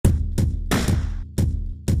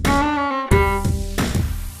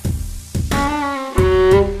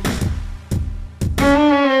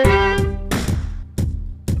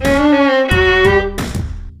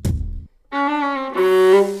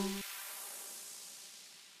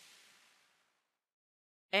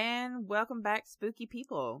and welcome back, spooky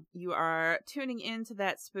people. You are tuning into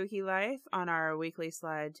That Spooky Life on our weekly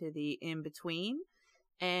slide to the in-between,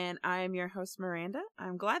 and I am your host, Miranda.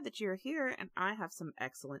 I'm glad that you're here, and I have some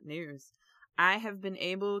excellent news. I have been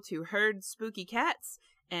able to herd spooky cats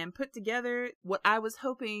and put together what I was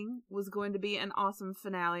hoping was going to be an awesome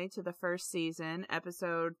finale to the first season,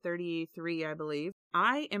 episode 33, I believe.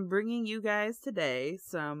 I am bringing you guys today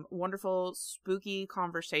some wonderful spooky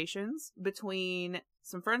conversations between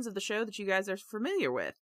some friends of the show that you guys are familiar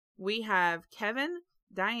with. We have Kevin,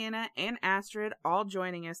 Diana, and Astrid all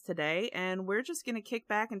joining us today, and we're just going to kick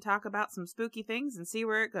back and talk about some spooky things and see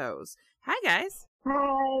where it goes. Hi, guys.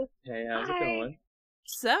 Hi. Hey, how's it going?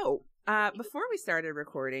 So, before we started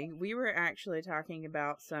recording, we were actually talking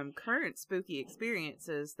about some current spooky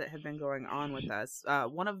experiences that have been going on with us.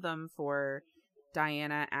 One of them for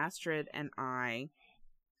Diana, Astrid, and I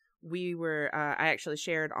actually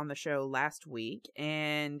shared on the show last week,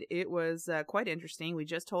 and it was quite interesting. We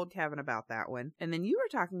just told Kevin about that one. And then you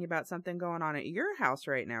were talking about something going on at your house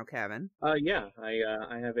right now, Kevin. Yeah,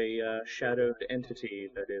 I have a shadowed entity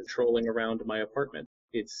that is trolling around my apartment.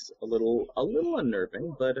 It's a little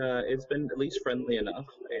unnerving, but it's been at least friendly enough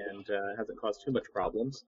and hasn't caused too much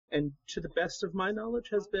problems. And to the best of my knowledge,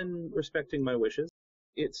 has been respecting my wishes.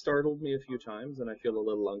 It startled me a few times, and I feel a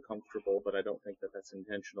little uncomfortable, but I don't think that that's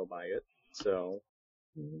intentional by it. So,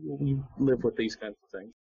 you live with these kinds of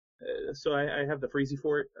things. So I have the Freezy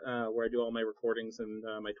Fort, where I do all my recordings and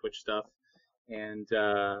my Twitch stuff, and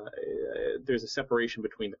there's a separation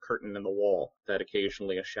between the curtain and the wall that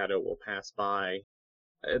occasionally a shadow will pass by.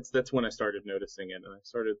 That's when I started noticing it, and I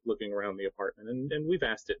started looking around the apartment, and we've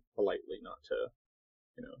asked it politely not to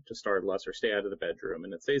startle us or stay out of the bedroom,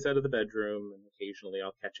 and it stays out of the bedroom, and occasionally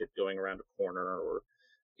I'll catch it going around a corner or,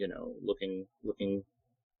 looking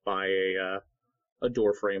by a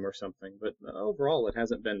door frame or something. But overall, it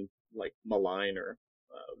hasn't been like malign or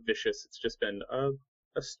vicious. It's just been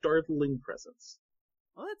a startling presence.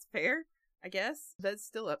 Well, that's fair, I guess. That's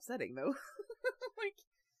still upsetting, though. Like,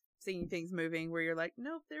 seeing things moving where you're like,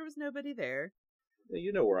 nope, there was nobody there.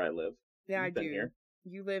 You know where I live. Yeah, You've I been do. Here.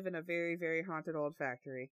 You live in a very, very haunted old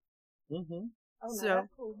factory. Mm-hmm. Oh, no, So- that's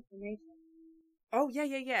cool information. Oh,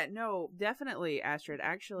 yeah. No, definitely, Astrid.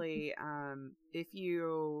 Actually, if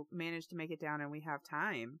you manage to make it down and we have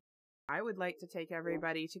time, I would like to take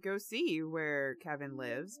everybody to go see where Kevin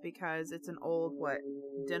lives, because it's an old,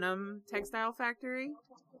 denim textile factory?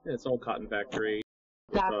 Yeah, it's an old cotton factory.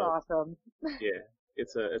 That's awesome. Yeah,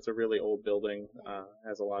 it's a really old building.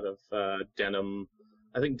 Has a lot of denim.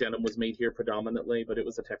 I think denim was made here predominantly, but it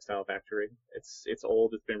was a textile factory. It's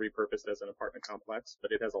old. It's been repurposed as an apartment complex,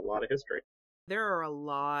 but it has a lot of history. There are a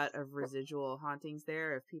lot of residual hauntings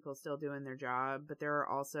there of people still doing their job, but there are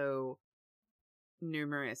also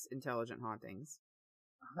numerous intelligent hauntings.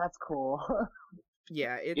 That's cool.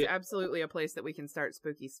 Yeah, it's absolutely a place that we can start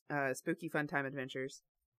spooky fun time adventures.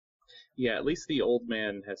 Yeah, at least the old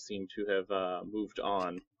man has seemed to have moved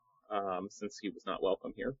on since he was not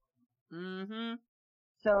welcome here. Mm-hmm.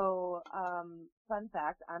 So, fun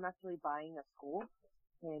fact, I'm actually buying a school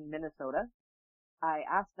in Minnesota. I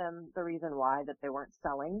asked them the reason why that they weren't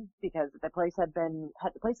selling, because the place has been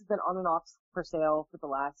on and off for sale for the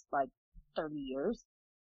last 30 years.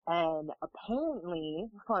 And apparently,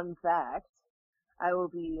 fun fact, I will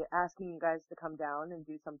be asking you guys to come down and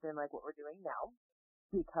do something like what we're doing now,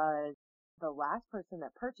 because the last person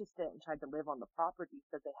that purchased it and tried to live on the property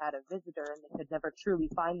said they had a visitor and they could never truly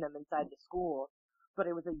find them inside the school, but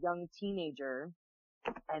it was a young teenager,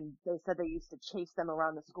 and they said they used to chase them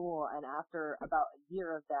around the school, and after about a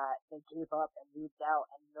year of that, they gave up and moved out,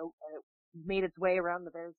 and it made its way around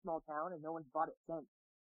the very small town, and no one's bought it since.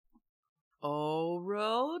 Oh,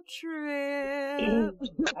 road trip.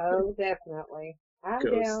 Oh, definitely. I'm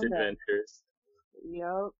Ghost down Adventures.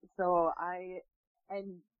 Yep. So my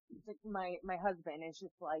husband is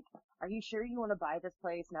just like, are you sure you want to buy this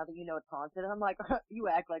place now that you know it's haunted? And I'm like, you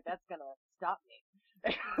act like that's gonna stop me.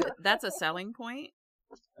 That's a selling point?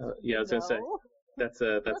 Yeah, I was gonna say No. that's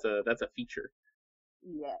a feature.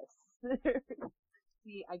 Yes.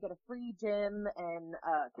 See, I get a free gym and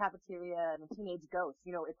a cafeteria and a teenage ghost.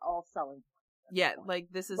 It's all selling. Yeah,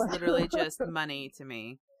 this is literally just money to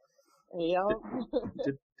me. Yep.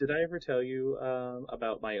 Did I ever tell you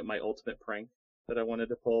about my ultimate prank that I wanted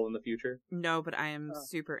to pull in the future? No, but I am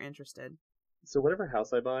super interested. So whatever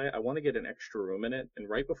house I buy, I want to get an extra room in it, and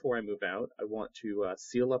right before I move out, I want to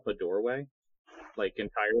seal up a doorway,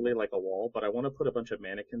 entirely like a wall, but I want to put a bunch of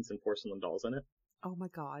mannequins and porcelain dolls in it. Oh my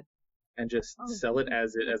god. And just sell it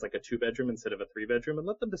as like a 2-bedroom instead of a 3-bedroom, and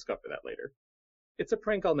let them discover that later. It's a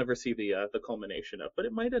prank I'll never see the culmination of, but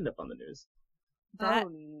it might end up on the news. That Oh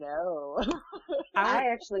no. I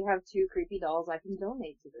I actually have 2 creepy dolls I can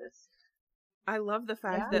donate to this. I love the Yeah.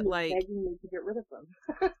 fact that like Begging me to get rid of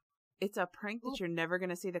them. it's a prank that you're never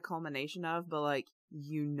gonna see the culmination of, but like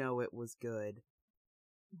you know it was good.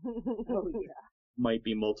 Oh yeah. Might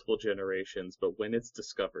be multiple generations, but when it's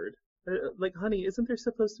discovered, like, honey, isn't there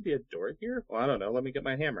supposed to be a door here? Well, I don't know. Let me get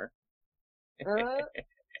my hammer.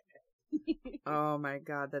 Oh my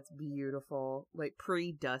god, that's beautiful. Like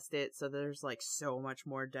pre-dust it so there's like so much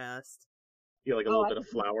more dust. You like a Oh, little I bit of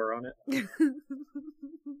could- flour on it.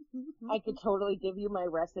 I could totally give you my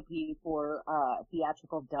recipe for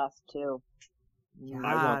theatrical dust too.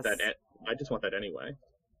 I want that. Yes. I just want that anyway.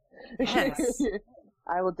 Yes.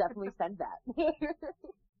 I will definitely send that.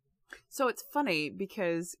 So it's funny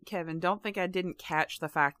because Kevin, don't think I didn't catch the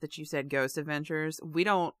fact that you said Ghost Adventures. We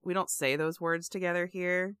don't say those words together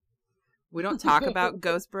here. We don't talk about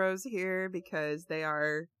Ghost Bros here because they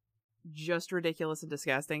are just ridiculous and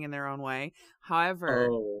disgusting in their own way. However,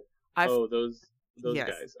 Those Yes.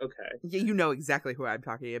 guys. Okay. you know exactly who I'm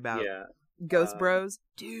talking about. Yeah. Ghost Bros,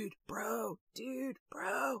 dude, bro.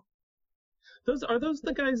 Are those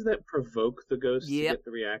the guys that provoke the ghosts to Yep. get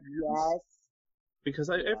the reactions? Yes. Because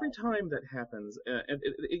every time that happens, and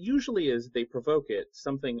it usually is they provoke it,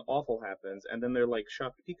 something awful happens, and then they're like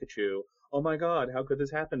shocked Pikachu. Oh my God, how could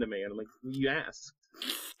this happen to me? And I'm like, you asked.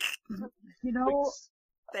 You know, Like,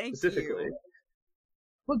 Thank specifically. you.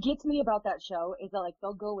 what gets me about that show is that like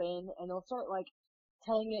they'll go in and they'll start like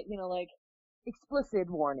telling it, like explicit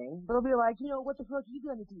warning. They'll be like, what the fuck you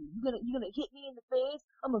gonna do? You gonna hit me in the face?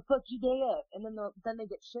 I'm gonna fuck your day up. And then they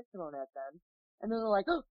get shit thrown at them. And then they're like,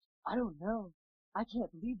 oh, I don't know. I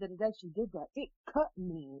can't believe that it actually did that. It cut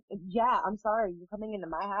me. And yeah, I'm sorry. You're coming into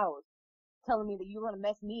my house telling me that you want to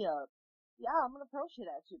mess me up. Yeah, I'm gonna throw shit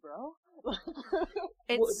at you, bro.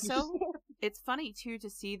 It's funny too to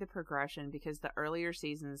see the progression because the earlier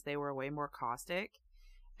seasons they were way more caustic.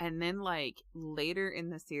 And then like later in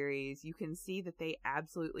the series, you can see that they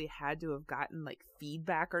absolutely had to have gotten like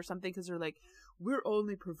feedback or something because they're like, we're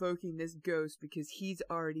only provoking this ghost because he's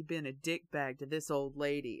already been a dickbag to this old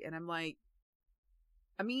lady. And I'm like,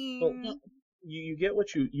 I mean, Well, you get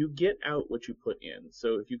you get out what you put in.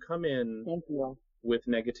 So if you come in Thank you. with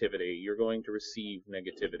negativity, you're going to receive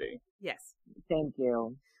negativity. yes. Thank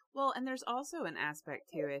you. Well, and there's also an aspect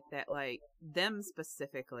to it that, like, them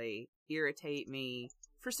specifically irritate me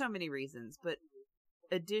for so many reasons, but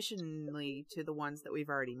additionally to the ones that we've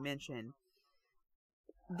already mentioned,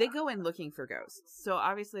 they go in looking for ghosts. So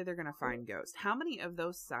obviously they're going to find ghosts. How many of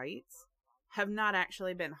those sites have not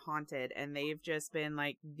actually been haunted and they've just been,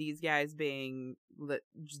 like, these guys being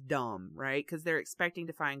just dumb, right? Because they're expecting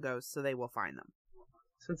to find ghosts, so they will find them.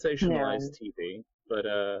 Sensationalized TV. But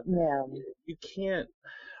Yeah. you can't,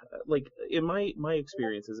 like, in my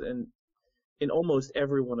experiences, and in almost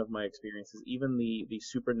every one of my experiences, even the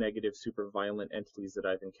super negative, super violent entities that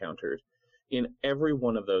I've encountered, in every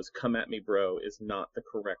one of those, come at me bro is not the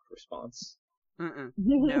correct response. Mm-mm.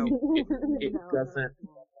 No.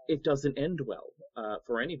 It doesn't end well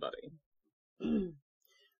for anybody.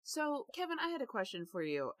 So, Kevin, I had a question for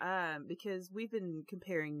you, because we've been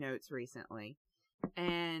comparing notes recently,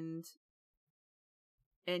 and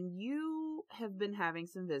you have been having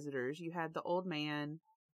some visitors. You had the old man,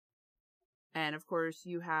 and of course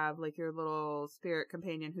you have like your little spirit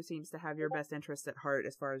companion who seems to have your best interests at heart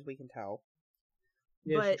as far as we can tell.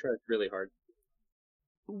 Yeah, But she tries really hard.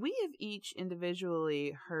 we have each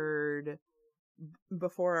individually heard,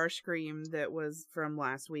 before our scream that was from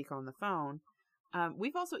last week on the phone,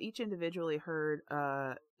 we've also each individually heard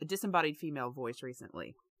a disembodied female voice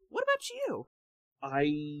recently. What about you?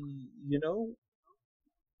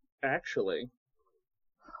 Actually,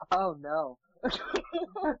 Oh no.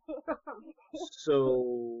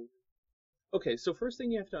 so okay. So first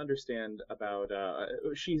thing you have to understand about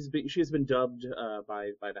she has been dubbed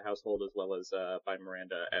by the household as well as by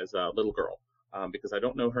Miranda as a little girl, because I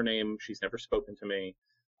don't know her name. She's never spoken to me,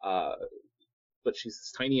 but she's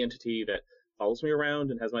this tiny entity that follows me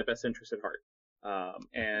around and has my best interest at heart.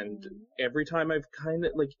 And every time I've kind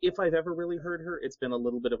of like, if I've ever really heard her, it's been a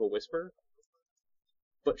little bit of a whisper,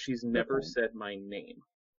 but she's never said my name.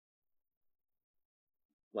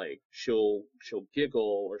 Like she'll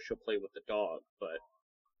giggle or she'll play with the dog, but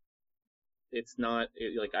it's not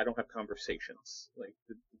like I don't have conversations. Like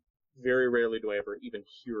very rarely do I ever even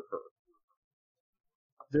hear her.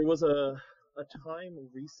 There was a time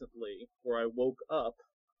recently where I woke up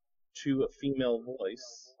to a female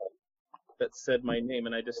voice that said my name,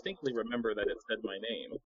 and I distinctly remember that it said my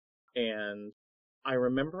name. And I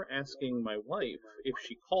remember asking my wife if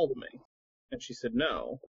she called me, and she said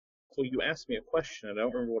no. So you asked me a question, and I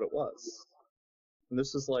don't remember what it was. And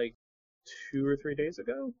this was like 2 or 3 days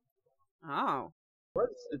ago. Oh. It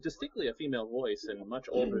was distinctly a female voice and much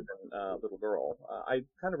older than little girl. I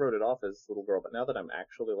kind of wrote it off as little girl, but now that I'm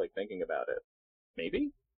actually like thinking about it,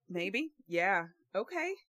 maybe? Maybe? Yeah.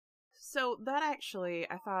 Okay. So that actually,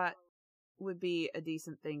 I thought, would be a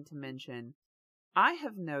decent thing to mention. I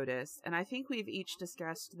have noticed, and I think we've each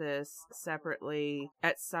discussed this separately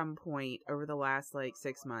at some point over the last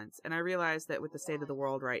 6 months, and I realize that with the state of the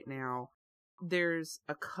world right now, there's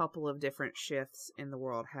a couple of different shifts in the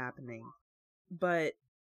world happening. But,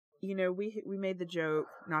 we made the joke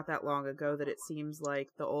not that long ago that it seems like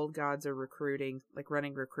the old gods are recruiting,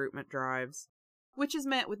 running recruitment drives, which is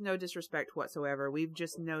meant with no disrespect whatsoever. We've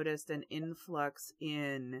just noticed an influx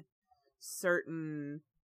in certain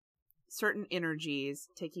energies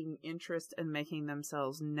taking interest and making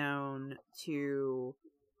themselves known to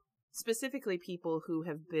specifically people who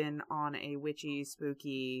have been on a witchy,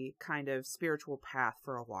 spooky kind of spiritual path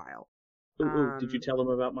for a while. Ooh, did you tell them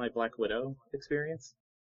about my Black Widow experience?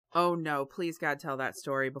 Oh no, please God, tell that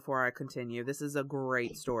story before I continue. This is a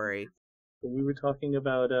great story. We were talking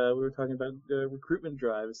about recruitment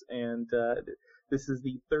drives, and this is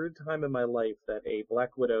the third time in my life that a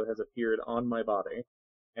Black Widow has appeared on my body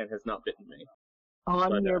and has not bitten me.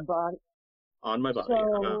 On your body? On my body.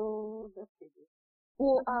 So, that's creepy.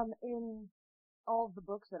 Well, in all of the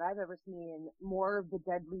books that I've ever seen, more of the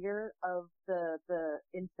deadlier of the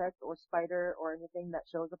insect or spider or anything that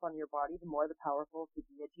shows up on your body, the more the powerful the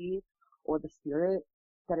deity or the spirit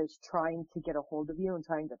that is trying to get a hold of you and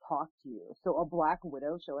trying to talk to you. So a Black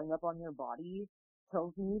Widow showing up on your body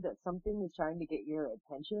tells me that something is trying to get your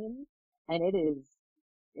attention, and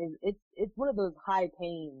it's one of those high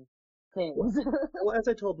pain things. Well, as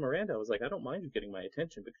I told Miranda, I was like, I don't mind you getting my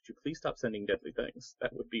attention, but could you please stop sending deadly things?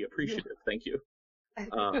 That would be appreciative. Thank you.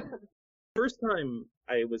 First time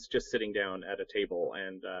I was just sitting down at a table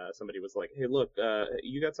and somebody was like, hey, look,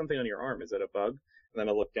 you got something on your arm. Is that a bug? And then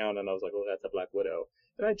I looked down and I was like, well, that's a Black Widow.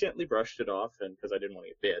 And I gently brushed it off and because I didn't want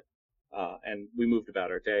to get bit. And we moved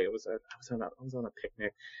about our day. I was on a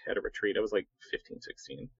picnic at a retreat. I was like 15,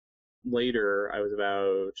 16. Later, I was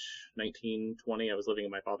about 19, 20. I was living in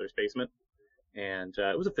my father's basement. And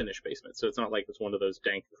it was a finished basement, so it's not like it's one of those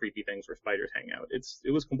dank, creepy things where spiders hang out.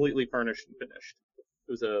 It was completely furnished and finished.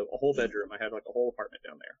 It was a whole bedroom. I had like a whole apartment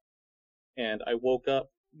down there. And I woke up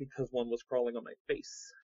because one was crawling on my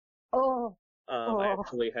face. I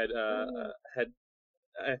actually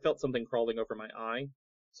I felt something crawling over my eye,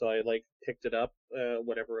 so I picked it up,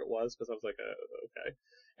 whatever it was, because I was like, okay.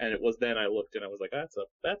 And it was then I looked and I was like, that's a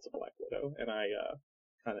Black Widow, and I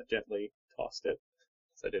kind of gently tossed it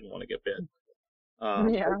because I didn't want to get bit.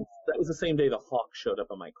 That was the same day the hawk showed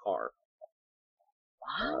up on my car.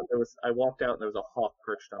 I walked out and there was a hawk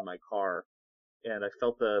perched on my car, and I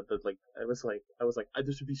felt I was like,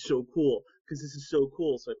 this would be so cool because this is so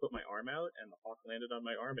cool. So I put my arm out and the hawk landed on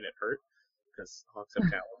my arm and it hurt because hawks have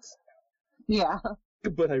talons. Yeah.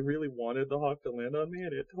 But I really wanted the hawk to land on me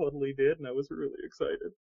and it totally did, and I was really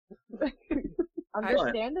excited.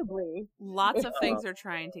 Understandably. Lots of things are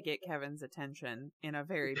trying to get Kevin's attention in a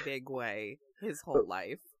very big way his whole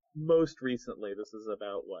life. Most recently, this is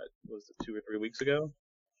about, what, was it 2 or 3 weeks ago?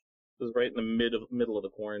 It was right in the middle of the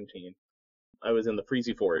quarantine. I was in the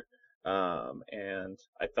Freezy Fort, and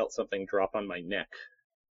I felt something drop on my neck.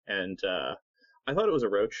 And I thought it was a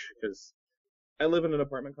roach, because I live in an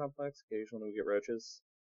apartment complex. Occasionally we get roaches.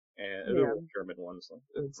 And they're German ones.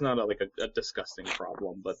 It's not a disgusting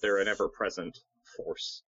problem, but they're an ever-present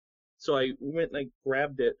force. So I went and I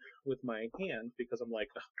grabbed it with my hand because I'm like,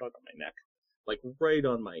 bug on my neck, right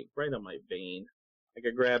on my vein. I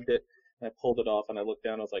grabbed it and I pulled it off and I looked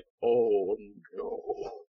down. And I was like, oh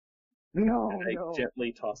no, and I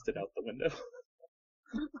gently tossed it out the window.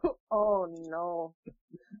 Oh no!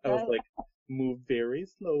 I was like, move very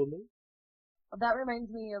slowly. That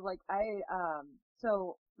reminds me of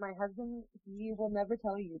so my husband, he will never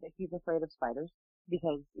tell you that he's afraid of spiders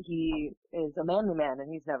because he is a manly man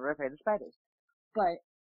and he's never afraid of spiders. But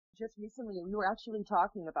just recently we were actually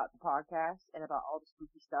talking about the podcast and about all the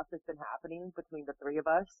spooky stuff that's been happening between the three of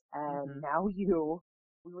us, and now we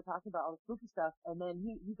were talking about all the spooky stuff, and then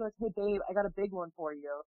he goes, hey babe, I got a big one for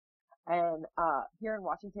you. And here in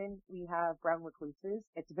Washington we have brown recluses.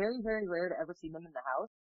 It's very, very rare to ever see them in the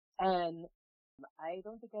house, and I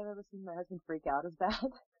don't think I've ever seen my husband freak out as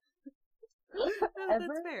bad. That's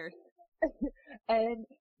fair. And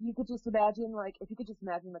you could just imagine, if you could just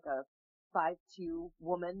imagine a 5'2"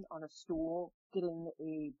 woman on a stool getting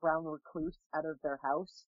a brown recluse out of their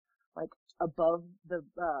house, above the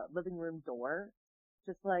living room door,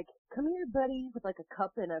 just like, come here, buddy, with like a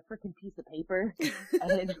cup and a freaking piece of paper.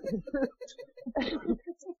 And,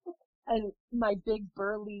 and my big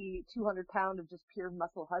burly 200-pound of just pure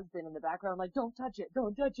muscle husband in the background, like, don't touch it,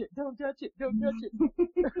 don't touch it, don't touch it, don't touch it.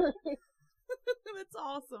 That's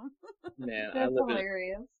awesome. Man, That's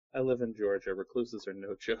hilarious. I live in Georgia. Recluses are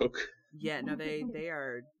no joke. Yeah, no, they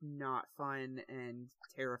are not fun and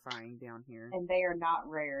terrifying down here. And they are not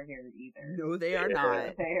rare here either. No, they are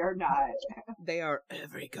not. They are not. They are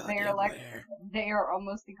every goddamn They are like, where. they are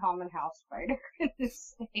almost the common house spider in this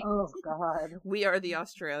state. Oh, God. We are the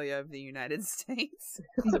Australia of the United States.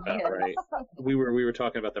 That's about right. We were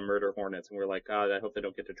talking about the murder hornets, and we're like, God, I hope they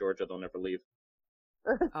don't get to Georgia. They'll never leave.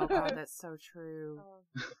 Oh God, that's so true.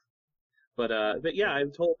 But yeah, I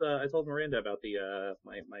told Miranda about the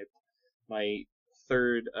my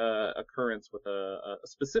third occurrence with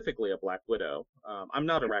specifically a black widow. I'm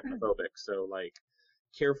not arachnophobic, so like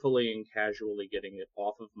carefully and casually getting it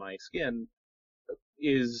off of my skin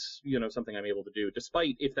is, something I'm able to do.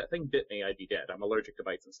 Despite if that thing bit me, I'd be dead. I'm allergic to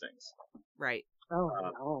bites and stings. Right. Oh,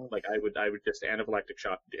 no. Like I would just anaphylactic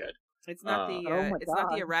shock dead. It's not oh not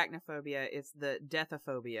the arachnophobia, it's the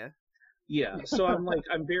deathophobia. Yeah, so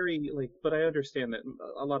I'm very but I understand that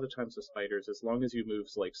a lot of times with spiders, as long as you move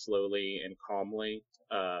like slowly and calmly,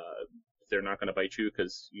 they're not going to bite you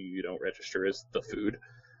because you don't register as the food.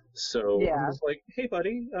 So Yeah. I'm just like, hey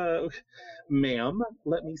buddy, ma'am,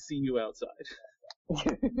 let me see you outside.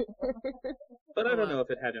 But I don't know if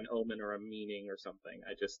it had an omen or a meaning or something.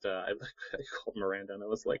 I just I called Miranda and I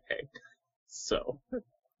was like, hey, so.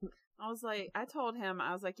 I told him,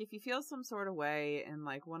 I was like, if you feel some sort of way and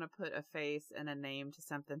like want to put a face and a name to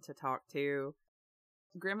something to talk to,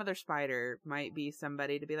 Grandmother Spider might be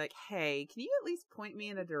somebody to be like, hey, can you at least point me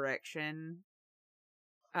in a direction?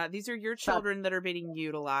 These are your children that are being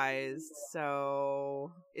utilized,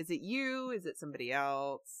 so is it you? Is it somebody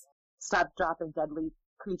else? Stop dropping deadly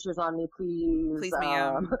creatures on me, please. Please,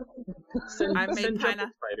 ma'am. Send jumping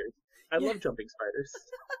spiders. I love jumping spiders.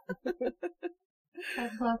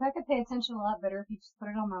 Well, if I could pay attention a lot better if you just put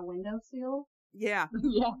it on my windowsill. Yeah.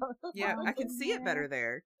 Yeah. Yeah, I can see it better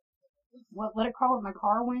there. Let it crawl with my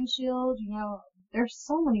car windshield. There's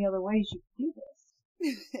so many other ways you can do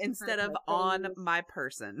this. Instead of My on face. my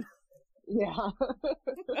person. Yeah.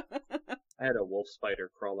 I had a wolf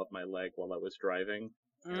spider crawl up my leg while I was driving.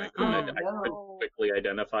 And I Mm-mm. couldn't quickly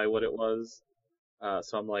identify what it was.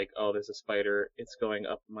 So I'm like, oh, there's a spider. It's going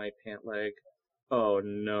up my pant leg. Oh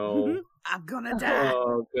no. I'm gonna die.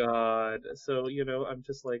 Oh god. So, I'm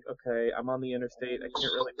just like, okay, I'm on the interstate. I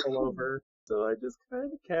can't really pull over. So I just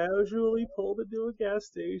kind of casually pulled into a gas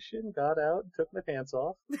station, got out, and took my pants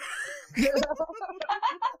off.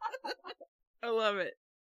 I love it.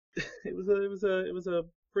 It was a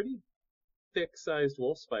pretty thick-sized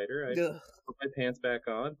wolf spider. I Ugh. put my pants back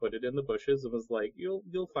on, put it in the bushes, and was like,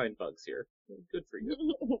 "You'll find bugs here. Good for you."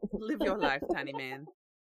 Live your life, tiny man.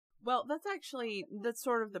 Well, that's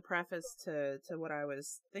sort of the preface to what I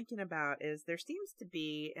was thinking about is there seems to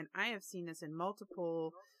be, and I have seen this in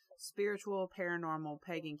multiple spiritual, paranormal,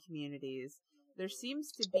 pagan communities, there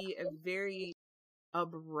seems to be a very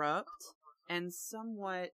abrupt and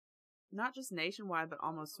somewhat, not just nationwide, but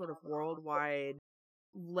almost sort of worldwide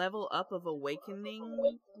level up of awakening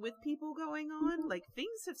with people going on. Like,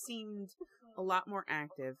 things have seemed a lot more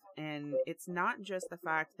active, and it's not just the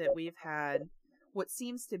fact that we've had what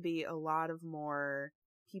seems to be a lot of more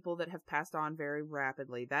people that have passed on very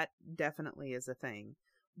rapidly. That definitely is a thing.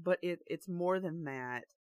 But it's more than that.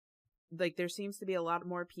 Like, there seems to be a lot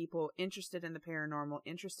more people interested in the paranormal,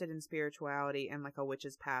 interested in spirituality, and like a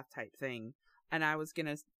witch's path type thing. And I was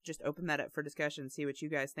gonna just open that up for discussion, see what you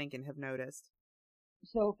guys think and have noticed.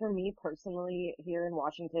 So for me personally, here in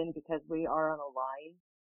Washington, because we are on a line,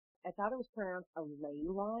 I thought it was pronounced a ley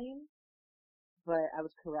line, but I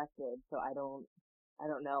was corrected, so I don't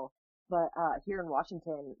know. But here in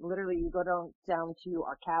Washington, literally you go down to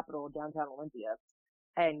our capital, downtown Olympia,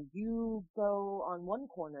 and you go on one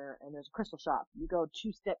corner and there's a crystal shop. You go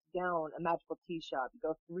 2 steps down, a magical tea shop. You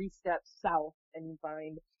go 3 steps south and you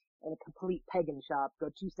find a complete pagan shop. Go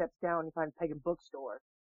 2 steps down, you find a pagan bookstore.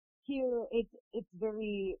 Here, it's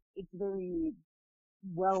very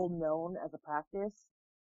well known as a practice.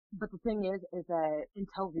 But the thing is that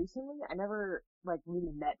until recently, I never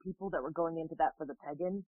really met people that were going into that for the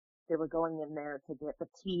pagan. They were going in there to get the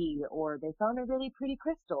tea, or they found a really pretty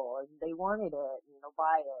crystal and they wanted it and they'll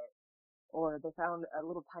buy it. Or they found a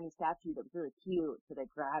little tiny statue that was really cute, so they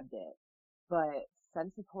grabbed it. But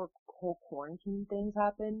since this whole quarantine things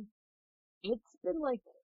happened, it's been like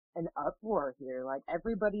an uproar here. Like,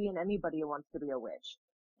 everybody and anybody wants to be a witch.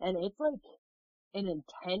 And it's like an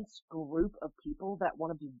intense group of people that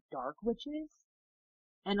want to be dark witches.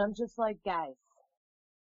 And I'm just like, guys,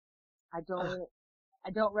 I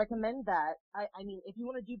don't recommend that. I mean, if you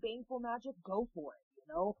want to do baneful magic, go for it, you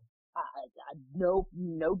know?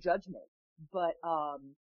 No judgment. But,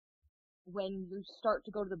 when you start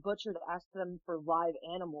to go to the butcher to ask them for live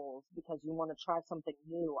animals because you want to try something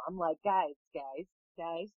new, I'm like, guys,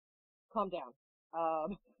 calm down.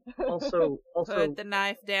 Also, Put the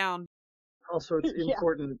knife down. Also, it's Yeah.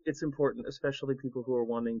 important. It's important, especially people who are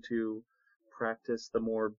wanting to practice the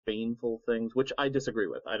more baneful things, which I disagree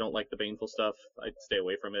with. I don't like the baneful stuff. I'd stay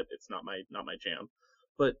away from it. It's not my jam.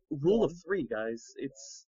 But rule of three, guys.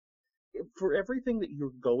 It's for everything that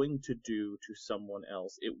you're going to do to someone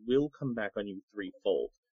else, it will come back on you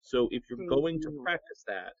threefold. So if you're going to practice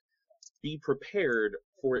that, be prepared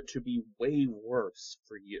for it to be way worse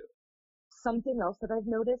for you. Something else that I've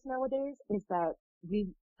noticed nowadays is that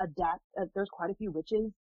there's quite a few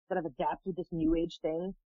witches that have adapted this new age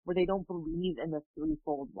thing where they don't believe in the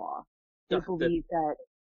threefold law. They believe that,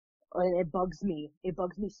 and it bugs me. It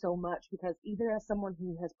bugs me so much because even as someone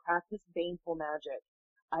who has practiced baneful magic,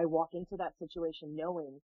 I walk into that situation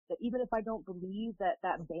knowing that even if I don't believe that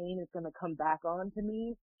bane is going to come back on to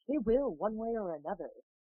me, it will one way or another.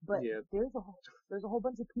 But there's a whole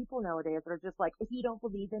bunch of people nowadays that are just like, if you don't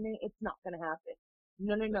believe in it, it's not going to happen.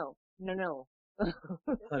 No.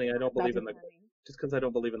 Honey, I don't believe in just because I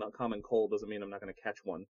don't believe in the common cold doesn't mean I'm not going to catch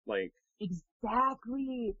one. Like,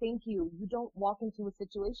 exactly. Thank you. You don't walk into a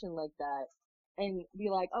situation like that and be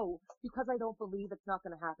like, oh, because I don't believe it's not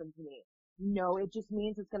going to happen to me. No, it just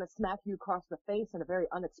means it's going to smack you across the face in a very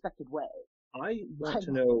unexpected way. I want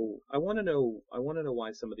to know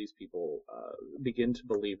why some of these people begin to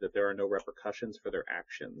believe that there are no repercussions for their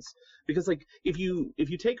actions. Because, like, if you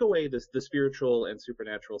take away the spiritual and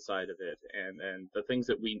supernatural side of it, and the things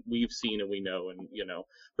that we've seen and we know, and you know,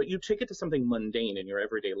 but you take it to something mundane in your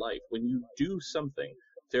everyday life. When you do something,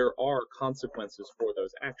 there are consequences for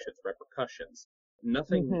those actions, repercussions.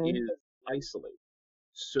 Nothing is isolated.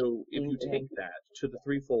 So if you take that to the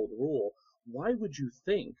threefold rule, why would you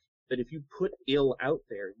think that if you put ill out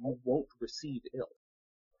there, you won't receive ill?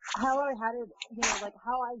 How I had it, you know, like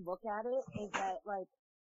how I look at it is that, like,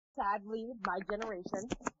 sadly, my generation,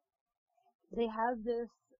 they have this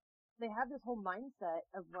whole mindset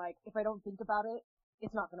of like, if I don't think about it,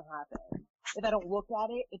 it's not gonna happen. If I don't look at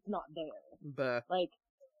it, it's not there. Buh. Like,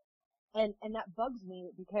 and that bugs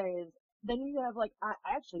me because then you have, like, I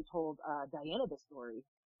actually told Diana this story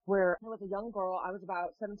where there was a young girl. I was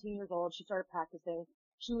about 17 years old. She started practicing.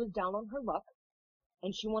 She was down on her luck,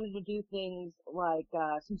 and she wanted to do things like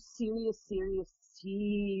some serious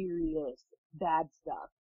bad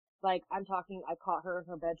stuff. Like, I'm talking, I caught her in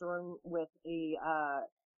her bedroom with a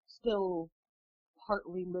still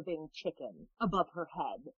partly living chicken above her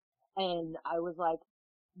head, and I was like,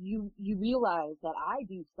 you realize that I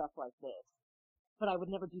do stuff like this, but I would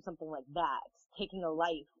never do something like that. Taking a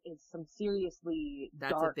life is some seriously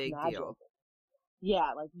dark magic. That's a big deal.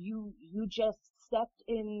 Yeah, like you just stepped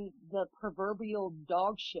in the proverbial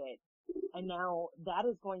dog shit, and now that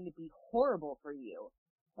is going to be horrible for you.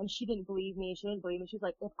 And she didn't believe me. She's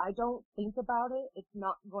like, if I don't think about it, it's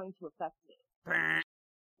not going to affect me.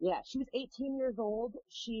 Yeah, she was 18 years old.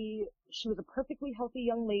 She was a perfectly healthy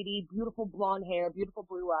young lady, beautiful blonde hair, beautiful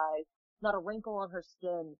blue eyes, not a wrinkle on her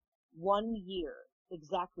skin. 1 year,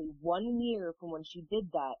 exactly 1 year from when she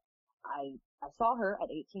did that, I saw her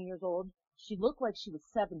at 18 years old. She looked like she was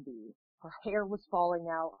 70. Her hair was falling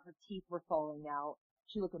out. Her teeth were falling out.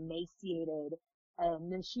 She looked emaciated.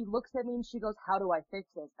 And then she looks at me and she goes, how do I fix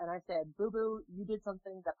this? And I said, boo-boo, you did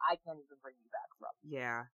something that I can't even bring you back from.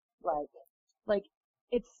 Yeah. Like,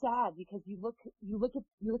 it's sad because you look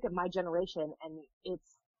at my generation and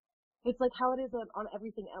it's like how it is on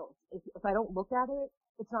everything else. If I don't look at it,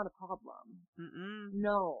 it's not a problem.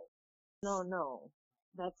 No.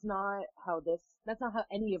 That's not how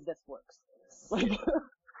any of this works. Like,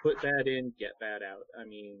 put that in, get that out. I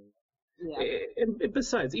mean, yeah. And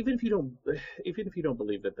besides, even if you don't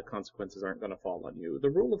believe that the consequences aren't going to fall on you, the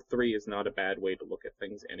rule of three is not a bad way to look at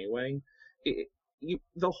things anyway.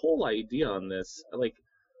 The whole idea on this, like,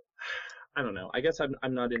 I don't know. I guess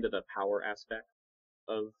I'm not into the power aspect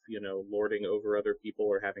of, lording over other people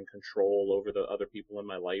or having control over the other people in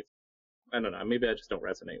my life. I don't know. Maybe I just don't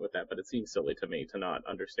resonate with that, but it seems silly to me to not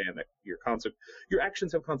understand that your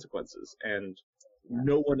actions have consequences, and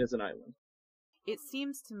no one is an island. It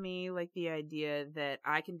seems to me like the idea that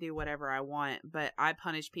I can do whatever I want, but I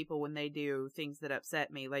punish people when they do things that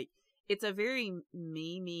upset me. Like, it's a very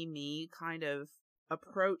me kind of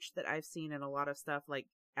approach that I've seen in a lot of stuff like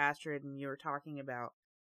Astrid and you were talking about.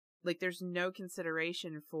 like there's no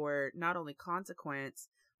consideration for not only consequence,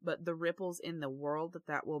 but the ripples in the world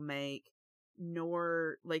that will make,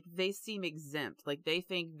 nor like they seem exempt. Like they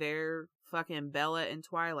think they're fucking Bella and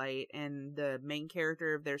Twilight and the main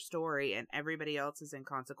character of their story, and everybody else is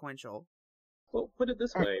inconsequential. Well, put it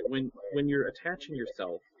this way, when you're attaching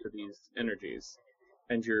yourself to these energies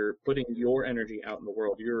and you're putting your energy out in the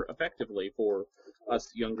world, you're effectively, for us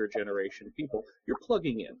younger generation people, you're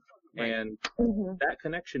plugging in. Right. And that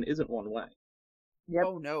connection isn't one way. Yep.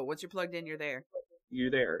 Oh no, once you're plugged in, you're there.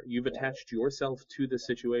 You're there. You've attached yourself to the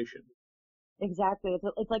situation. Exactly.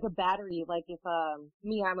 It's like a battery. Like if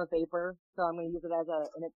me, I'm a vapor, so I'm going to use it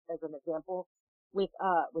as an example. With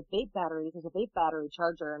vape batteries, there's a vape battery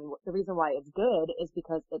charger, and the reason why it's good is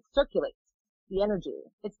because it circulates the energy.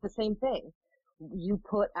 It's the same thing. You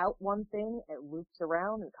put out one thing, it loops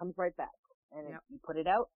around and comes right back. And if you put it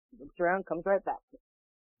out, it loops around, comes right back.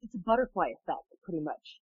 It's a butterfly effect, pretty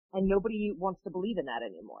much. And nobody wants to believe in that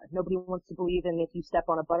anymore. Nobody wants to believe in if you step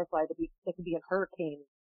on a butterfly, there could be a hurricane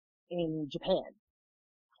in Japan.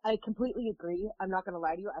 I completely agree. I'm not going to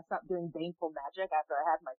lie to you. I stopped doing baneful magic after I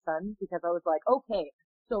had my son because I was like, okay,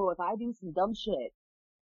 so if I do some dumb shit,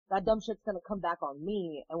 that dumb shit's going to come back on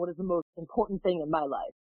me. And what is the most important thing in my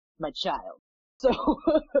life? My child. So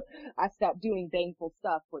I stopped doing baneful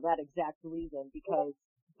stuff for that exact reason, because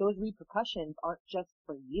those repercussions aren't just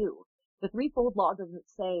for you. The threefold law doesn't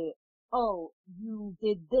say, oh, you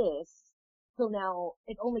did this, so now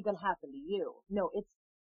it's only going to happen to you. No, it's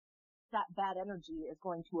that bad energy is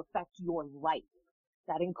going to affect your life.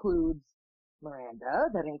 That includes Miranda,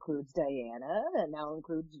 that includes Diana, that now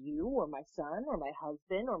includes you, or my son, or my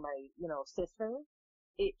husband, or my, sister.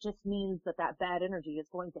 It just means that bad energy is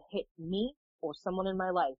going to hit me or someone in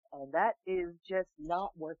my life, and that is just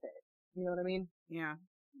not worth it. You know what I mean? Yeah.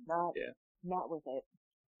 Not worth it.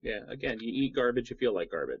 Yeah, again, you eat garbage, you feel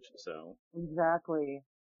like garbage, so. Exactly.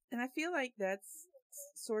 And I feel like that's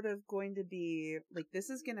sort of going to be, like, this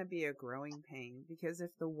is going to be a growing pain, because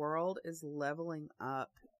if the world is leveling up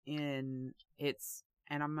in its,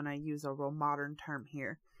 and I'm going to use a real modern term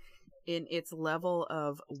here, in its level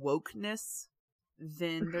of wokeness,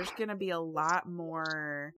 then there's going to be a lot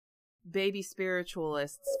more baby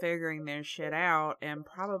spiritualists figuring their shit out and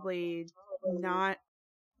probably not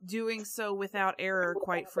doing so without error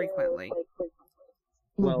quite frequently.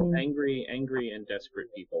 Well, angry and desperate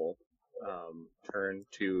people turn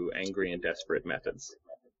to angry and desperate methods.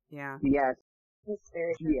 Yeah. Yes. That's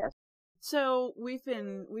very true. Yes. So we've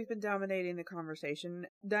been dominating the conversation.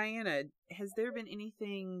 Diana, has there been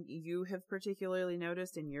anything you have particularly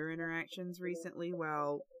noticed in your interactions recently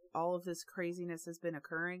while all of this craziness has been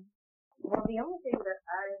occurring? Well, the only thing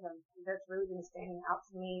that's really been standing out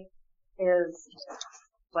to me is,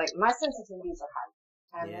 like, my sensitivities are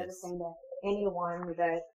high. I'm noticing that anyone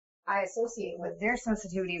that I associate with, their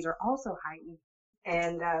sensitivities are also heightened.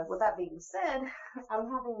 And with that being said, I'm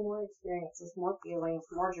having more experiences, more feelings,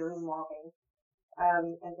 more dream walking,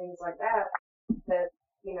 and things like that,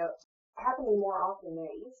 happening more often than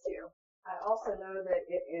it used to. I also know that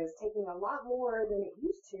it is taking a lot more than it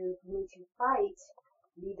used to for me to fight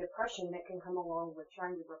the depression that can come along with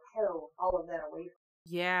trying to repel all of that away from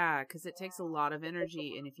me. Yeah, because it takes a lot of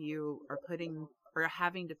energy, and if you are putting or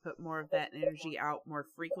having to put more of that energy out more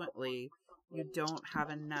frequently, you don't have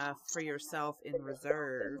enough for yourself in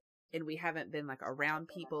reserve. And we haven't been like around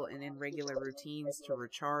people and in regular routines to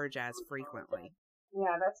recharge as frequently.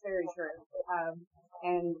 Yeah, that's very true.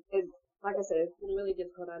 And it, like I said, it's been really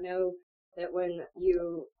difficult. I know that when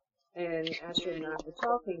you and Astrid and I were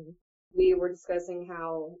talking, we were discussing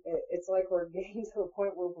how it's like we're getting to a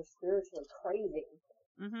point where we're spiritually craving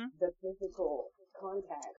the physical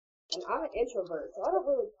contact. And I'm an introvert, so I don't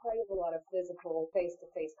really crave a lot of physical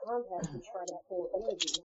face-to-face contact to try to pull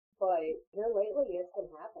energy. But here lately, it's been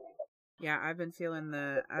happening. Yeah, I've been feeling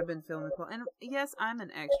the pull. And yes, I'm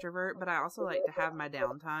an extrovert, but I also like to have my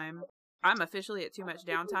downtime. I'm officially at too much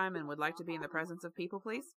downtime and would like to be in the presence of people,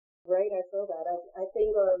 please. Right, I feel that. I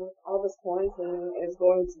think all this quarantine is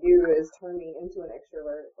going to do is turn me into an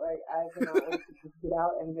extrovert. Like, I cannot wait to get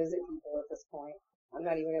out and visit people at this point. I'm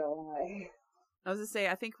not even gonna lie. I was going to say,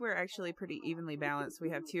 I think we're actually pretty evenly balanced. We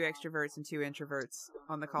have 2 extroverts and 2 introverts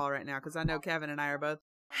on the call right now, because I know Kevin and I are both,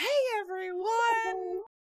 hey everyone!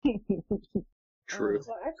 True.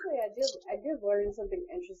 Well, actually, I did learn something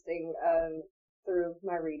interesting through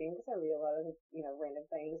my reading, because I read a lot of random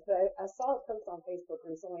things. But I saw a post on Facebook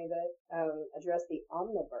recently that addressed the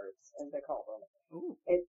omniverts, as they call them. Ooh.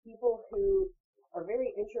 It's people who are very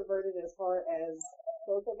introverted as far as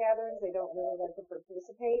social gatherings. They don't really like to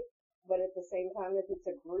participate, but at the same time, if it's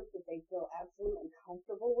a group that they feel absolutely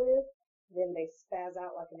comfortable with, then they spaz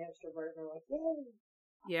out like an extrovert and they're like, yay.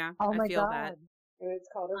 Yeah, Oh I my feel God. that. And it's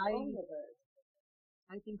called an I- omnivert.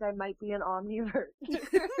 I think I might be an omnivert.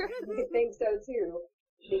 I think so too.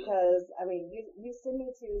 Because, I mean, you send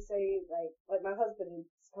me to say, like my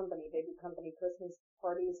husband's company, they do company Christmas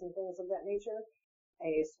parties and things of that nature.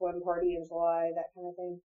 A swim party in July, that kind of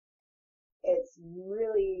thing. It's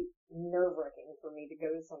really nerve-wracking for me to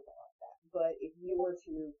go to something like that. But if you were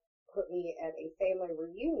to put me at a family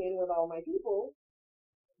reunion with all my people,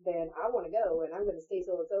 then I want to go, and I'm going to stay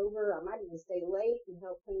till it's over. I might even stay late and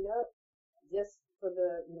help clean up just for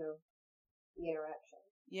the, the interaction.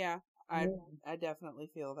 Yeah, I definitely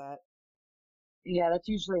feel that. Yeah, that's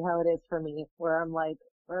usually how it is for me, where I'm like,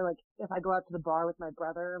 if I go out to the bar with my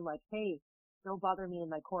brother, I'm like, hey, don't bother me in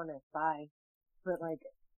my corner, bye. But like,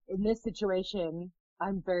 in this situation,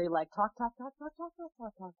 I'm very like, talk.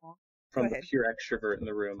 From Go the ahead. pure extrovert in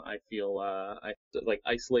the room, I feel like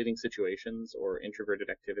isolating situations or introverted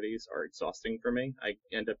activities are exhausting for me. I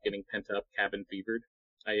end up getting pent up, cabin fevered.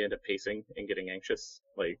 I end up pacing and getting anxious.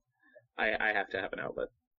 Like, I have to have an outlet.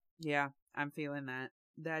 Yeah, I'm feeling that.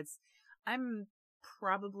 I'm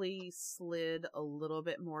probably slid a little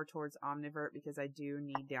bit more towards omnivert because I do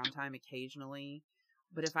need downtime occasionally.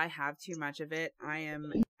 But if I have too much of it, I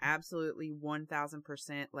am absolutely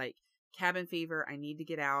 1000% like cabin fever. I need to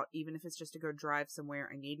get out, even if it's just to go drive somewhere.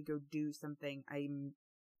 I need to go do something.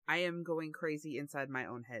 I am going crazy inside my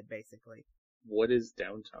own head, basically. What is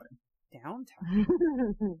downtime? Downtime.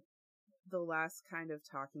 The last kind of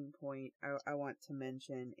talking point I want to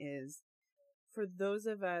mention is for those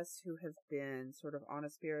of us who have been sort of on a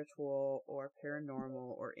spiritual or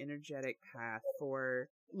paranormal or energetic path for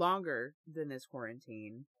longer than this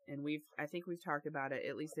quarantine, and I think we've talked about it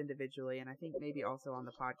at least individually, and I think maybe also on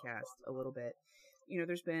the podcast a little bit.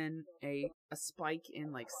 There's been a spike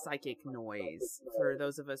in like psychic noise for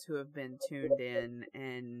those of us who have been tuned in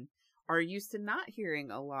and are used to not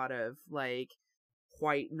hearing a lot of like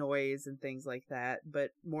white noise and things like that,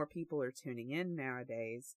 but more people are tuning in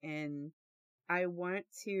nowadays. And I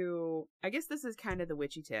guess this is kind of the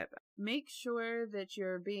witchy tip. Make sure that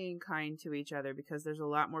you're being kind to each other because there's a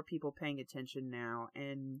lot more people paying attention now,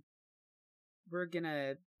 and we're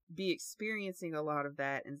gonna be experiencing a lot of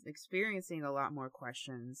that and experiencing a lot more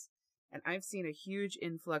questions. And I've seen a huge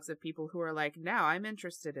influx of people who are like, now I'm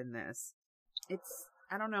interested in this.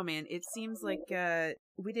 I don't know, man. It seems like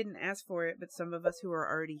we didn't ask for it, but some of us who are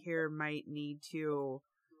already here might need to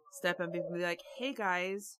step up and be like, hey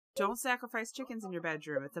guys, don't sacrifice chickens in your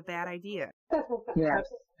bedroom. It's a bad idea. Yeah.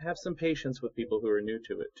 Have some patience with people who are new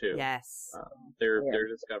to it too. Yes. They're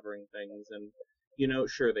discovering things, and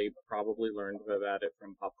sure, they probably learned about it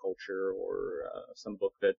from pop culture or some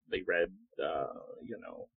book that they read,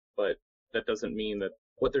 but that doesn't mean that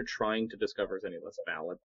what they're trying to discover is any less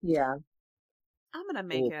valid. Yeah. I'm going to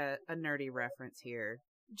make a nerdy reference here.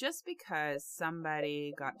 Just because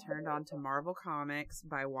somebody got turned on to Marvel Comics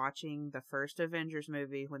by watching the first Avengers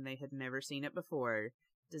movie when they had never seen it before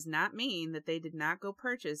does not mean that they did not go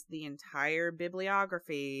purchase the entire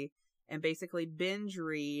bibliography and basically binge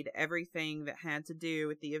read everything that had to do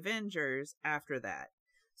with the Avengers after that.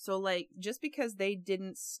 So, like, just because they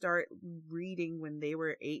didn't start reading when they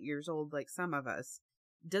were 8 years old, like some of us,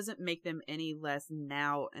 doesn't make them any less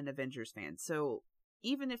now an Avengers fan. So,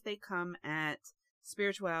 even if they come at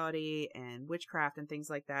spirituality and witchcraft and things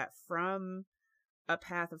like that from a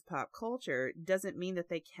path of pop culture, doesn't mean that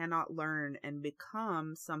they cannot learn and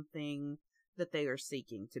become something that they are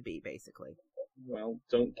seeking to be, basically. Well,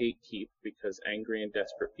 don't gatekeep, because angry and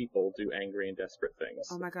desperate people do angry and desperate things.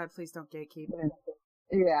 Oh my god, please don't gatekeep.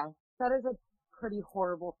 Yeah. That is a pretty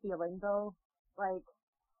horrible feeling, though. Like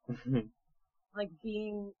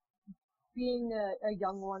being a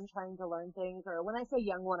young one trying to learn things, or when I say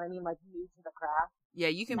young one, I mean like new to the craft. Yeah,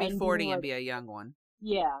 you can be And 40 being, and be a young one.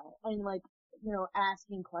 Yeah, and like,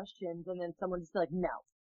 asking questions, and then someone just be like, no,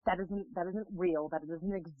 that isn't real, that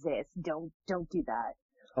doesn't exist, don't do that.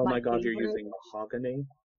 Oh my My god, you're favorite- using mahogany?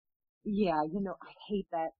 Yeah, I hate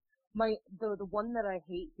that. The one that I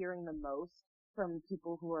hate hearing the most from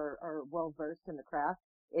people who are well versed in the craft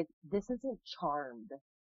is, this isn't Charmed.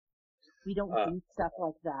 We don't do stuff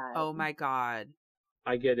like that. Oh my god.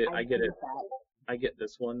 I get it. I hate that. I get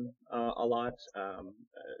this one a lot.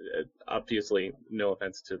 Obviously, no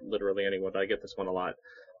offense to literally anyone, but I get this one a lot.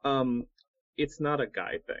 It's not a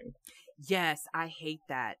guy thing. Yes, I hate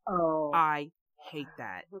that. Oh. I hate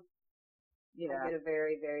that. Yeah. I get a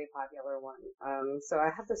very, very popular one. So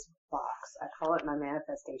I have this box. I call it my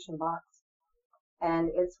manifestation box.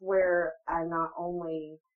 And it's where I not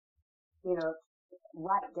only,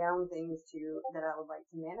 write down things that I would like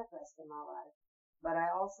to manifest in my life, but I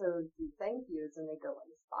also do thank yous and they go in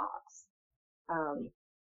this box.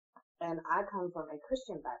 And I come from a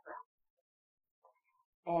Christian background.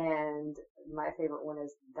 And my favorite one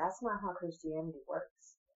is, that's not how Christianity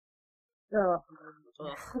works.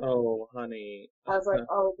 Oh, honey. I was like,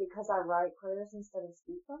 oh, because I write prayers instead of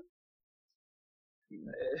speak them?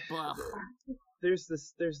 There's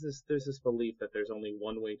this belief that there's only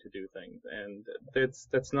one way to do things, and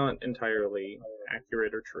that's not entirely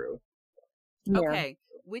accurate or true. Yeah. Okay,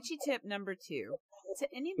 witchy tip number 2. To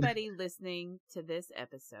anybody listening to this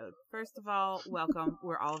episode, first of all, welcome.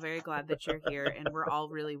 We're all very glad that you're here, and we're all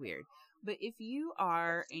really weird. But if you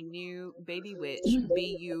are a new baby witch,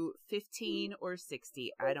 be you 15 or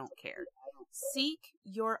 60, I don't care. Seek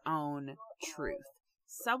your own truth.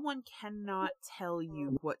 Someone cannot tell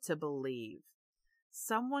you what to believe.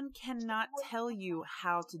 Someone cannot tell you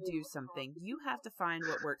how to do something. You have to find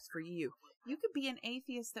what works for you. You could be an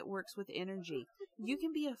atheist that works with energy. You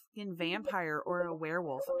can be a fucking vampire or a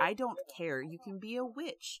werewolf. I don't care. You can be a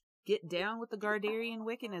witch. Get down with the Garderian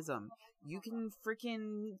Wiccanism. You can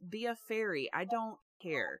freaking be a fairy. I don't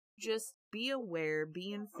care. Just be aware,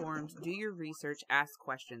 be informed, do your research, ask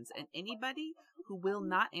questions. And anybody who will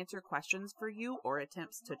not answer questions for you or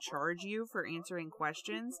attempts to charge you for answering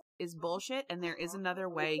questions is bullshit, and there is another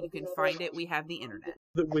way. You can find it. We have the internet.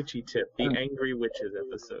 The witchy tip, the Angry Witches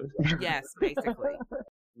episode. Yes, basically.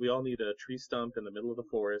 We all need a tree stump in the middle of the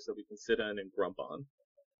forest that we can sit on and grump on.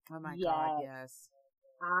 Oh my God, yes.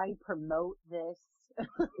 I promote this.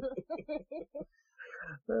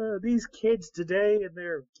 These kids today and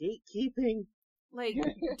their gatekeeping. Like,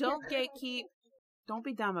 don't gatekeep. Don't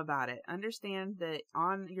be dumb about it. Understand that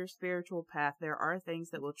on your spiritual path, there are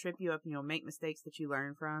things that will trip you up and you'll make mistakes that you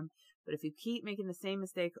learn from. But if you keep making the same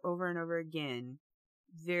mistake over and over again,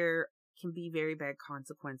 there can be very bad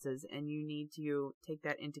consequences, and you need to take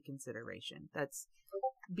that into consideration.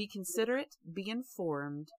 Be considerate, be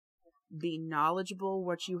informed, be knowledgeable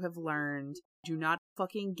what you have learned. Do not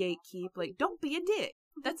fucking gatekeep. Like, don't be a dick.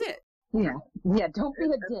 That's it. Yeah, don't be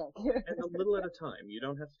a dick. And a little at a time. You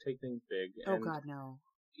don't have to take things big. Oh God, no.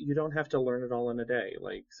 You don't have to learn it all in a day.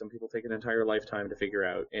 Like, some people take an entire lifetime to figure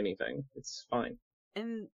out anything. It's fine.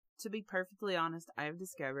 And to be perfectly honest, I've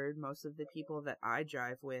discovered most of the people that I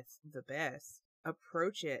drive with the best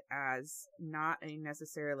approach it as not a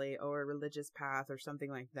necessarily a religious path or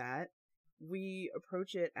something like that. We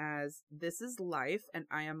approach it as, this is life, and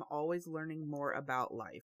I am always learning more about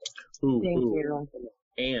life. Thank you.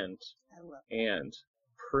 And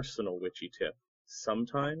personal witchy tip.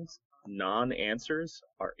 Sometimes non-answers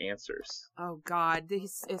are answers. Oh God,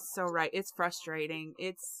 this is so right. It's frustrating.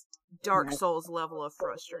 It's Dark Souls level of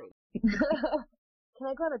frustrating. Can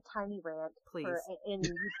I go on a tiny rant? Please. And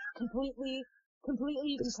you completely,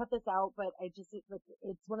 you can cut this out, but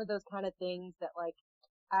it's one of those kind of things that, like,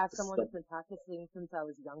 as someone who's been practicing since I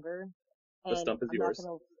was younger. The stump is yours.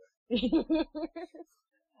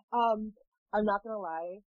 I'm not gonna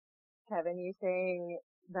lie, Kevin, you saying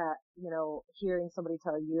that, hearing somebody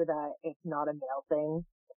tell you that it's not a male thing,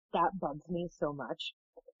 that bugs me so much,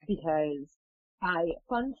 because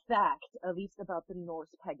fun fact, at least about the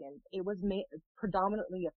Norse pagans, it was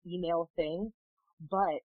predominantly a female thing,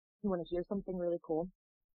 but you want to hear something really cool?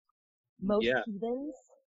 Most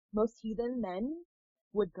heathen men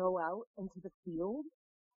would go out into the field,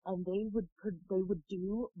 and they would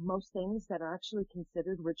do most things that are actually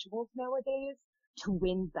considered rituals nowadays to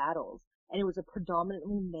win battles. And it was a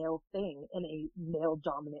predominantly male thing in a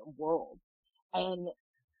male-dominant world. And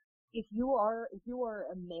if you are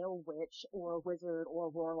a male witch or a wizard or a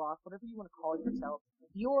warlock, whatever you want to call yourself, if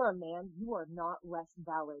you are a man, you are not less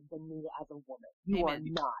valid than me as a woman. You Amen.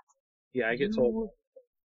 are not. Yeah, I get told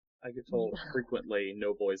frequently,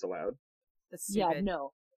 no boys allowed. That's stupid. Yeah,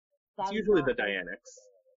 no. It's usually the Dianics.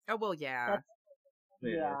 Oh, well, yeah.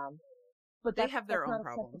 Yeah. But they have their own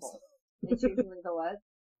problems. It's usually the what?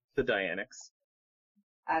 The Dianics.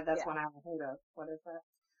 That's one I haven't heard of. What is that?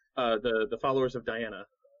 The followers of Diana.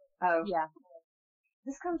 Oh. Yeah.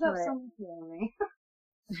 This comes up so much for me.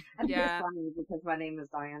 I think Yeah. it's funny because my name is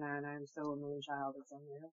Diana and I'm so a moonchild, it's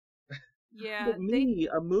unreal. Yeah. But me,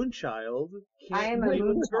 a moonchild, I am can't a play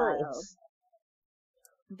with moonchild. girls.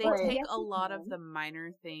 They But- take Yes, a you lot of can. the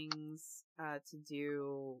minor things to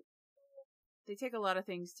do. They take a lot of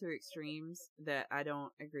things to extremes that I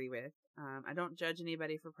don't agree with. I don't judge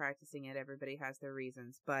anybody for practicing it. Everybody has their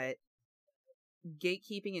reasons, but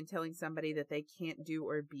gatekeeping and telling somebody that they can't do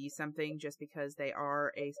or be something just because they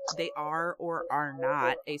are or are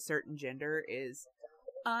not a certain gender is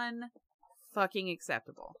unfucking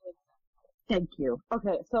acceptable. Thank you.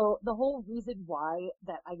 Okay, so the whole reason why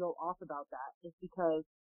that I go off about that is because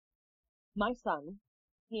my son,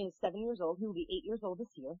 he is 7 years old. He will be 8 years old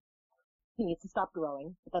this year. He needs to stop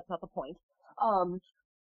growing, but that's not the point.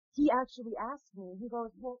 He actually asked me, he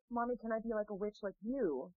goes, well, Mommy, can I be like a witch like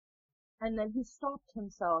you? And then he stopped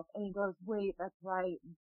himself and he goes, wait, that's right.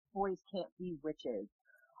 Boys can't be witches.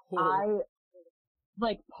 Part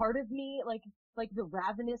of me, like the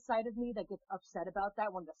ravenous side of me that gets upset about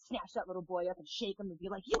that, wanted to snatch that little boy up and shake him and be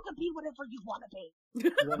like, you can be whatever you want to be.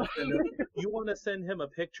 You want to send him a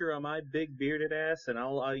picture of my big bearded ass, and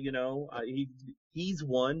I'll, he's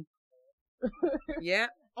one. Yeah.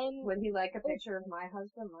 And would he like a picture of my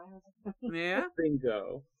husband? Yeah.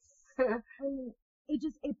 Bingo. And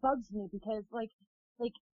it bugs me because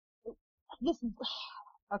this,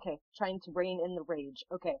 okay, trying to rein in the rage.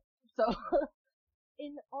 Okay, so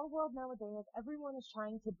in our world nowadays, everyone is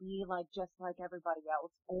trying to be just like everybody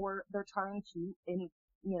else, or they're trying to, in,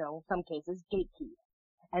 some cases, gatekeep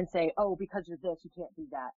and say, oh, because you're this, you can't do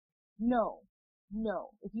that. No.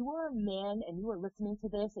 If you are a man and you are listening to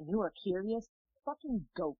this and you are curious, fucking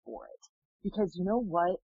go for it. Because you know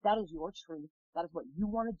what? That is your truth. That is what you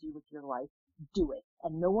want to do with your life. Do it.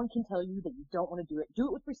 And no one can tell you that you don't want to do it. Do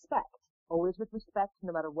it with respect. Always with respect,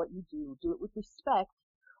 no matter what you do. Do it with respect,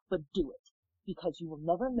 but do it. Because you will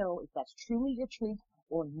never know if that's truly your truth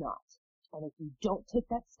or not. And if you don't take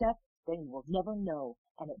that step, then you will never know.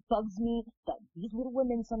 And it bugs me that these little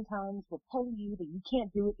women sometimes will tell you that you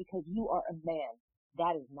can't do it because you are a man.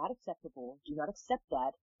 That is not acceptable. Do not accept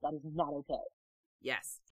that. That is not okay.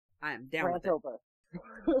 Yes. I am down with it. Over.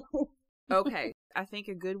 Okay. I think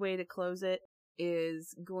a good way to close it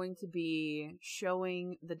is going to be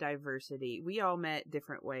showing the diversity. We all met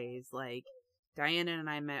different ways. Like, Diana and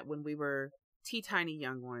I met when we were teeny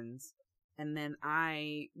young ones. And then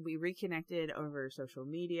we reconnected over social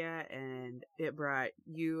media, and it brought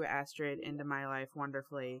you, Astrid, into my life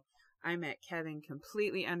wonderfully. I met Kevin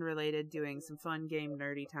completely unrelated, doing some fun game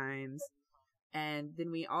nerdy times. And then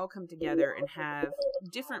we all come together and have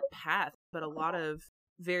different paths, but a lot of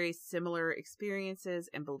very similar experiences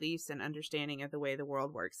and beliefs and understanding of the way the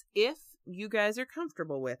world works. If you guys are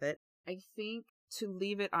comfortable with it, I think to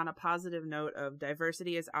leave it on a positive note of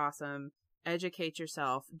diversity is awesome. Educate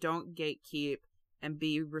yourself, don't gatekeep, and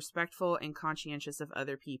be respectful and conscientious of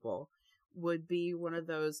other people would be one of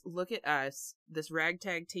those, look at us, this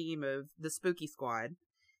ragtag team of the Spooky Squad,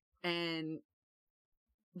 and,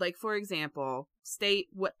 for example, state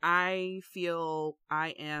what I feel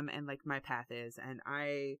I am and, my path is, and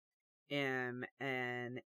I am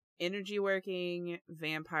an energy working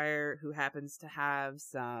vampire who happens to have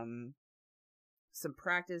some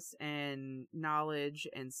practice and knowledge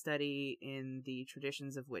and study in the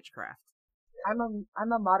traditions of witchcraft. I'm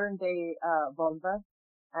a modern day vulva.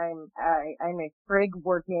 I'm a frig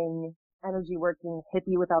working, energy working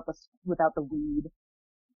hippie without the weed.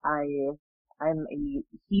 I'm a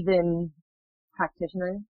heathen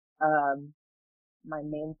practitioner. My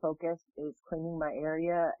main focus is cleaning my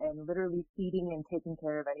area and literally feeding and taking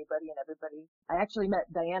care of anybody and everybody. I actually met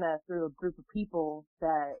Diana through a group of people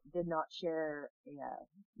that did not share a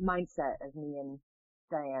mindset as me and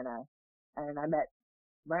Diana. And I met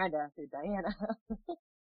Miranda through Diana.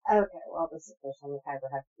 Okay, well, this is the first time I've ever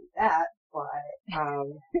had to do that, but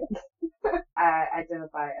I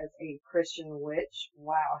identify as a Christian witch.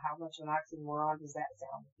 Wow, how much of an oxymoron does that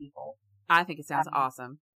sound to people? I think it sounds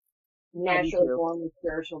awesome. Naturally born with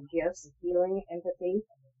spiritual gifts of healing, empathy,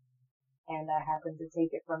 and I happen to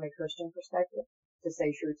take it from a Christian perspective to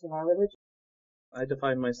stay true to my religion. I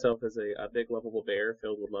define myself as a big lovable bear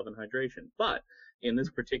filled with love and hydration. But in this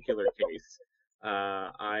particular case,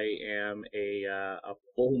 I am a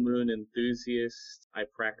full moon enthusiast. I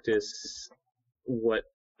practice what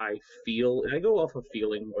I feel, and I go off of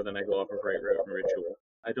feeling more than I go off of right rote and ritual.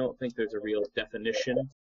 I don't think there's a real definition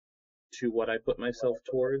to what I put myself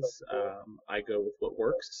towards. I go with what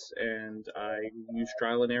works, and I use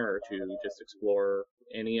trial and error to just explore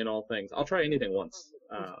any and all things. I'll try anything once.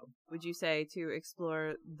 Would you say to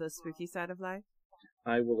explore the spooky side of life?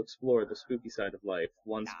 I will explore the spooky side of life,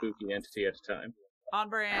 one spooky entity at a time. On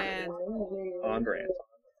brand. On brand.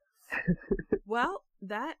 Well,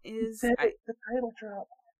 that is... The title drop.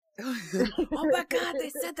 Oh my god, they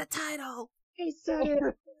said the title! He said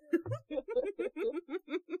it!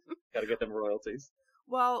 Gotta get them royalties.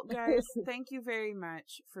 Well, guys, thank you very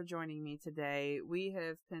much for joining me today. We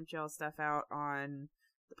have pimped y'all stuff out on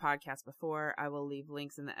the podcast before. I will leave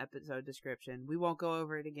links in the episode description. We won't go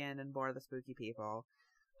over it again and bore the spooky people.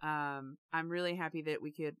 I'm really happy that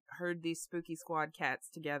we could herd these spooky squad cats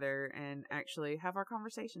together and actually have our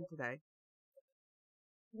conversation today.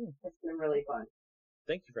 It's been really fun.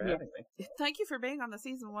 Thank you for having me. Thank you for being on the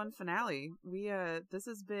season 1 finale. This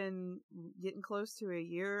has been getting close to a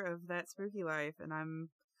year of that spooky life, and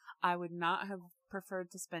I would not have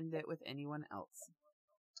preferred to spend it with anyone else.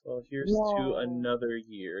 Well, here's to another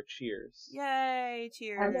year. Cheers. Yay!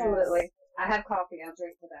 Cheers. Absolutely. I have coffee. I'll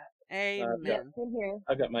drink to that. Amen. Yep, same here.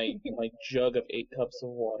 I've got my jug of 8 cups of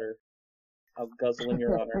water. I'll guzzle in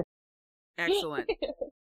your honor. Excellent.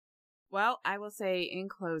 Well, I will say in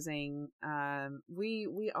closing,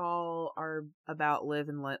 we all are about live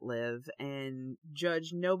and let live, and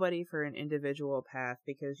judge nobody for an individual path,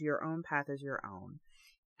 because your own path is your own.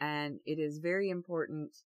 And it is very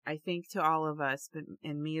important, I think, to all of us, but,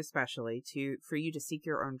 and me especially, for you to seek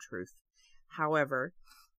your own truth. However,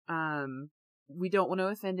 we don't want to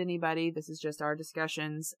offend anybody. This is just our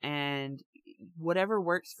discussions, and whatever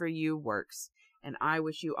works for you works. And I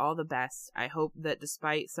wish you all the best. I hope that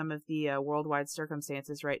despite some of the worldwide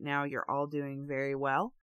circumstances right now, you're all doing very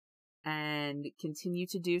well and continue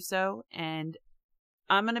to do so. And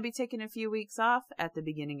I'm going to be taking a few weeks off at the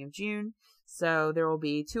beginning of June. So there will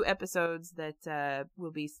be 2 episodes that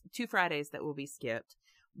will be 2 Fridays that will be skipped.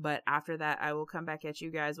 But after that, I will come back at you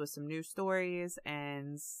guys with some new stories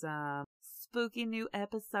and some spooky new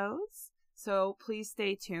episodes. So please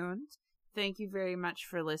stay tuned. Thank you very much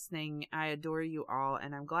for listening. I adore you all,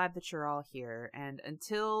 and I'm glad that you're all here. And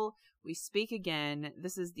until we speak again,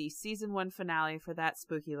 this is the season 1 finale for That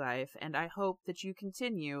Spooky Life, and I hope that you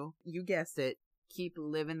continue, you guessed it, keep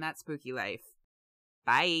living that spooky life.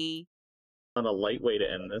 Bye! On a light way to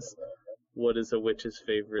end this, what is a witch's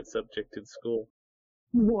favorite subject in school?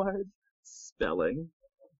 What? Spelling.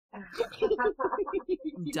 I'm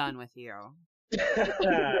done with you.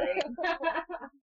 Great.